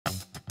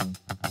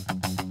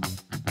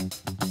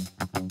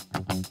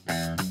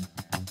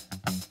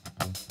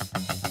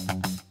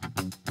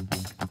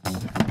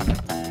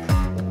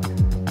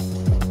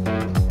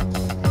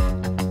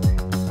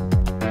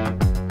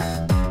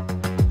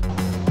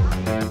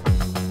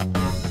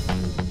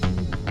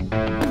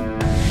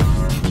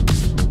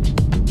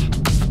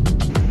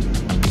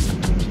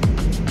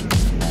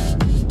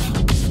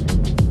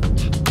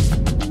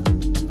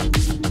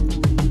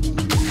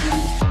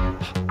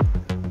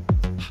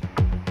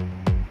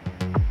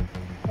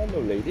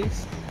Hello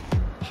ladies.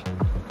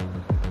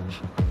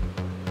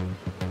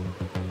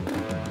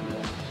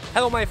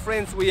 Hello my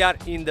friends, we are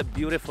in the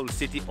beautiful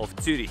city of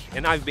Zurich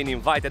and I've been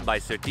invited by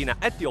Certina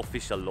at the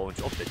official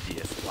launch of the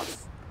DS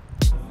Plus.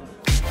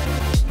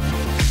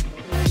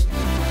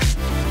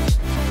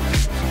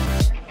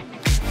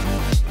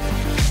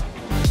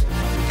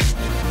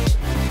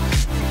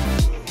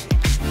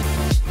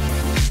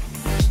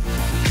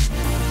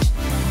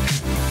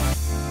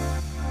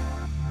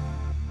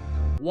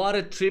 What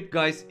a trip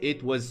guys,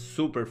 it was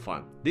super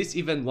fun. This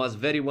event was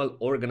very well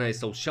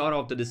organized, so shout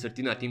out to the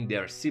Certina team, they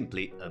are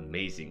simply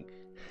amazing.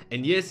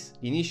 And yes,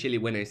 initially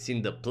when I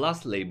seen the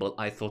Plus label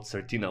I thought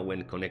Certina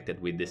when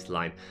connected with this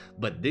line,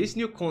 but this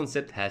new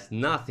concept has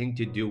nothing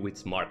to do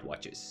with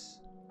smartwatches.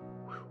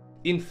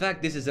 In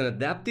fact, this is an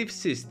adaptive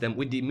system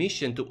with the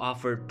mission to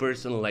offer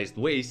personalized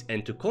ways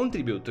and to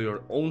contribute to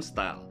your own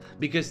style,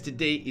 because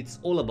today it's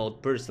all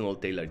about personal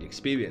tailored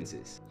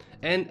experiences.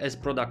 And as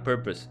product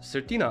purpose,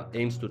 Certina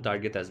aims to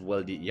target as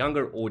well the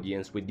younger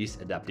audience with this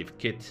adaptive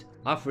kit,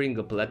 offering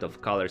a palette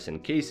of colors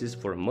and cases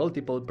for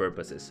multiple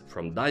purposes,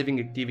 from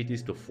diving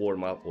activities to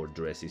formal or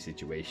dressy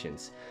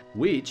situations,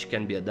 which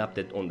can be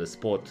adapted on the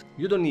spot.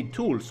 You don't need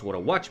tools or a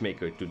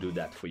watchmaker to do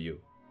that for you.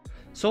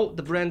 So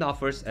the brand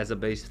offers as a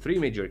base 3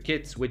 major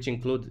kits, which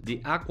include the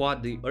Aqua,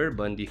 the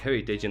Urban, the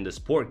Heritage and the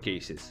Sport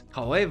cases.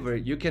 However,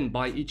 you can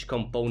buy each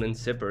component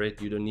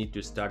separate, you don't need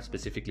to start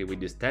specifically with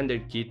the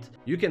standard kit.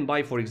 You can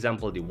buy for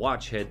example the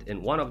watch head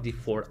and one of the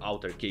 4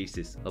 outer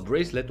cases, a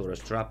bracelet or a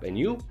strap, and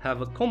you have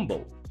a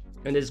combo.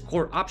 And as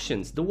core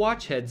options, the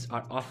watch heads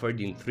are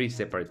offered in 3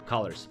 separate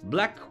colors,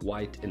 black,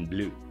 white and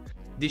blue.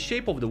 The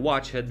shape of the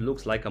watch head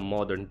looks like a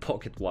modern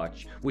pocket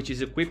watch, which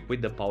is equipped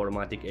with the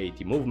Powermatic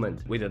 80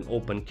 movement with an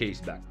open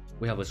case back.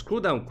 We have a screw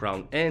down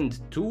crown and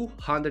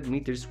 200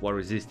 meters water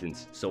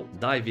resistance, so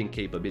diving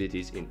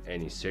capabilities in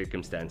any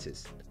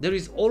circumstances. There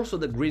is also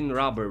the green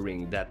rubber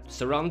ring that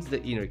surrounds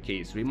the inner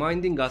case,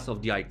 reminding us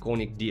of the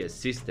iconic DS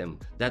system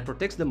that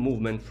protects the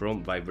movement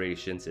from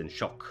vibrations and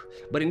shock.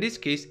 But in this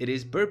case it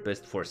is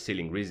purposed for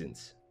sealing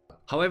reasons.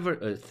 However,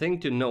 a thing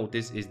to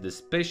notice is the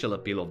special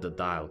appeal of the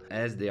dial,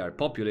 as they are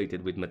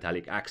populated with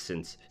metallic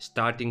accents,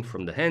 starting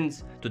from the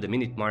hands to the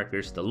minute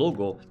markers, the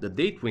logo, the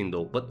date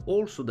window, but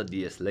also the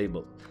DS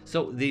label.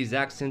 So these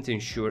accents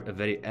ensure a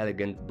very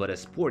elegant but a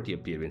sporty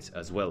appearance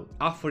as well,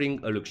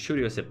 offering a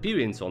luxurious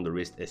appearance on the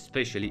wrist,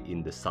 especially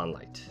in the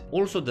sunlight.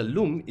 Also the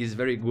lume is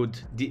very good.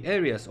 The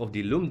areas of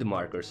the lumed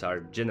markers are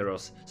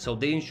generous, so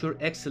they ensure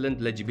excellent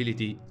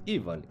legibility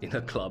even in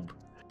a club.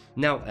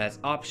 Now as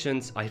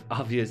options, I've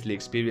obviously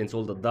experienced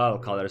all the dial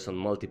colors on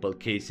multiple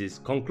cases,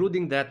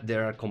 concluding that they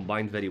are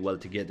combined very well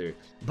together.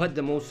 But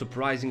the most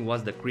surprising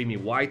was the creamy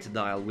white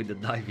dial with the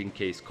diving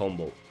case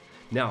combo.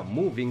 Now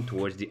moving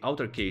towards the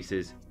outer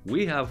cases,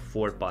 we have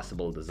 4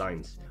 possible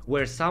designs,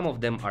 where some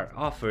of them are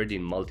offered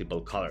in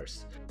multiple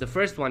colors. The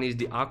first one is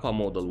the Aqua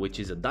model, which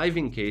is a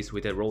diving case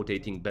with a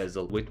rotating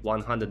bezel with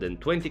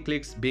 120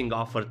 clicks, being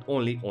offered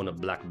only on a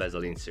black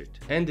bezel insert.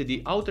 And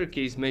the outer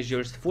case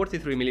measures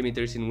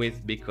 43mm in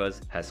width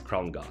because has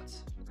crown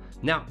guards.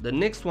 Now the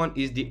next one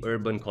is the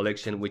Urban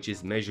collection, which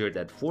is measured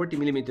at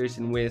 40mm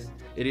in width.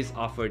 It is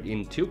offered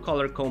in 2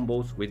 color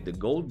combos with the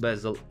gold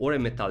bezel or a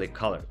metallic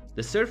color.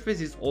 The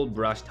surface is all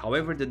brushed,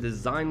 however the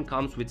design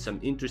comes with some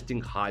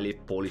interesting highly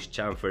polished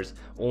chamfers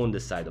on the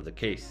side of the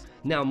case.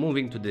 Now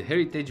moving to the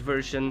Heritage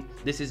version,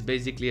 this is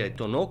basically a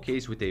tonneau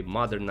case with a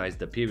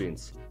modernized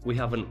appearance. We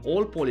have an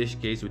all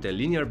polished case with a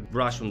linear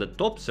brush on the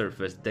top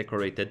surface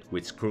decorated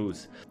with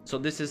screws. So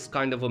this is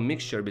kind of a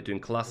mixture between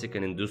classic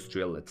and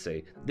industrial, let's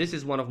say. This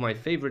is one of my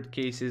favorite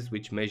cases,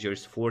 which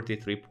measures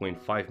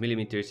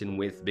 43.5mm in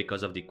width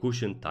because of the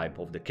cushion type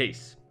of the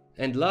case.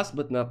 And last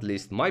but not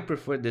least, my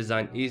preferred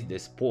design is the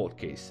Sport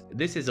case.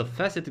 This is a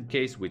faceted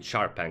case with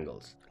sharp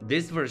angles.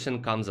 This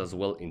version comes as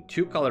well in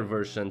 2 color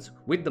versions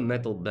with the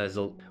metal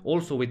bezel,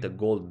 also with the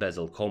gold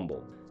bezel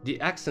combo. The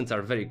accents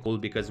are very cool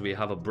because we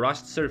have a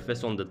brushed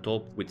surface on the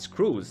top with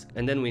screws,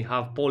 and then we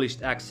have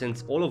polished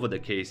accents all over the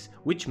case,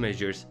 which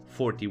measures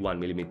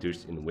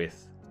 41mm in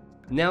width.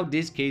 Now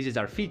these cases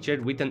are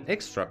featured with an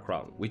extra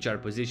crown, which are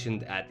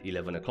positioned at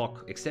 11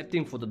 o'clock,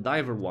 excepting for the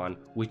diver one,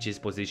 which is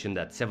positioned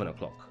at 7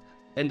 o'clock.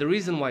 And the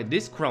reason why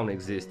this crown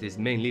exists is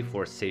mainly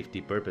for safety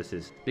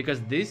purposes,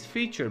 because this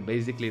feature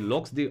basically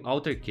locks the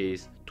outer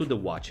case to the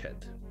watch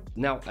head.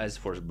 Now as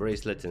for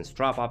bracelets and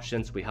strap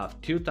options, we have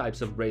 2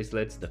 types of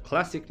bracelets, the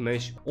classic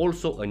mesh,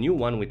 also a new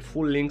one with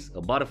full links,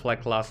 a butterfly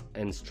clasp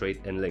and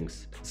straight end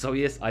links. So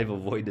yes, I've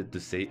avoided to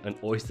say an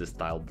oyster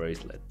style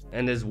bracelet.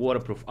 And as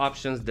waterproof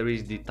options, there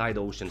is the Tide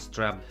Ocean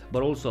strap,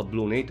 but also a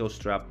blue NATO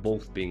strap,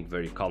 both being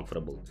very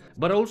comfortable.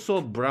 But also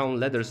a brown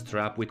leather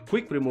strap with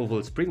quick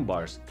removal spring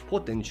bars,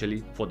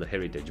 potentially for the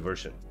Heritage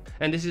version.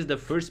 And this is the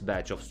first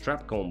batch of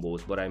strap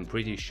combos, but I'm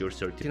pretty sure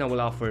Certina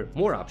will offer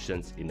more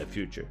options in the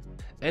future.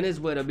 And as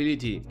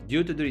wearability,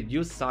 due to the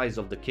reduced size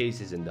of the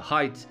cases and the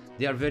height,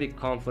 they are very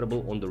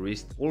comfortable on the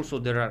wrist. Also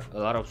there are a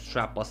lot of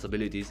strap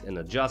possibilities and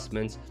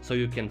adjustments, so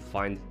you can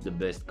find the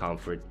best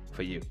comfort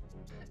for you.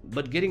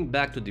 But getting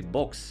back to the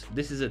box,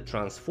 this is a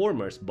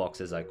Transformers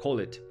box as I call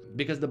it,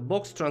 because the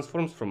box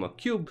transforms from a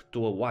cube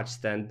to a watch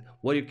stand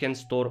where you can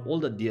store all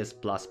the DS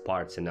Plus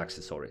parts and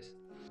accessories.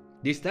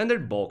 The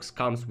standard box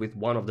comes with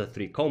one of the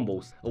 3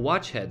 combos, a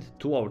watch head,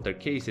 2 outer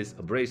cases,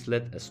 a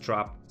bracelet, a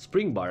strap,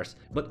 spring bars,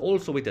 but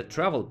also with a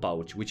travel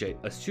pouch, which I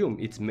assume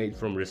it's made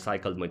from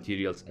recycled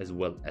materials as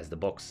well as the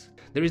box.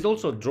 There is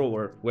also a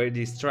drawer where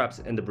the straps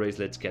and the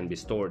bracelets can be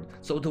stored,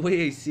 so the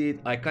way I see it,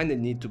 I kinda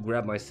need to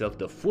grab myself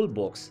the full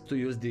box to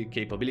use the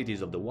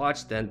capabilities of the watch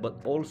stand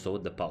but also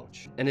the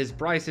pouch. And as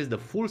prices, the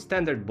full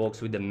standard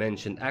box with the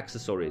mentioned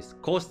accessories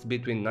costs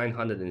between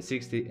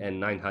 960 and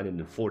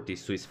 940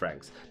 Swiss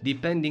francs,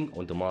 depending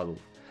on the model.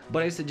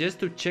 But I suggest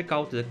to check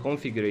out the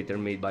configurator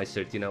made by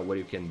Certina where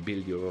you can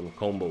build your own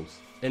combos.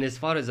 And as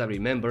far as I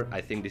remember,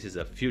 I think this is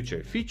a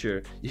future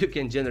feature, you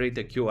can generate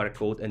a QR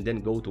code and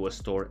then go to a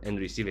store and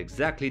receive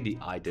exactly the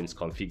items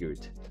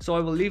configured. So I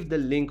will leave the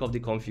link of the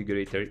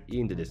configurator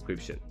in the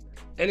description.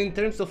 And in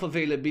terms of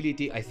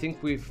availability, I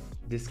think we've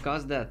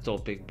discussed that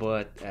topic,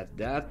 but at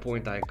that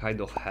point I kind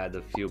of had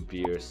a few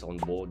beers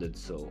onboarded,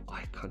 so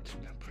I can't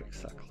remember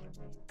exactly.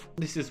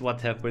 This is what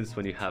happens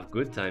when you have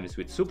good times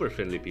with super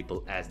friendly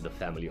people as the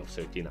family of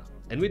Certina.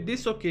 And with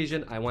this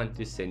occasion, I want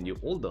to send you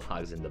all the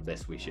hugs and the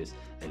best wishes,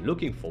 and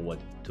looking forward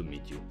to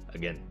meet you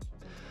again.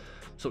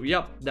 So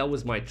yeah, that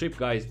was my trip,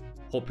 guys.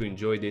 Hope you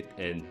enjoyed it,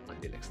 and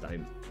until next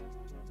time,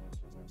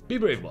 be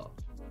brave,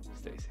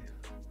 stay safe.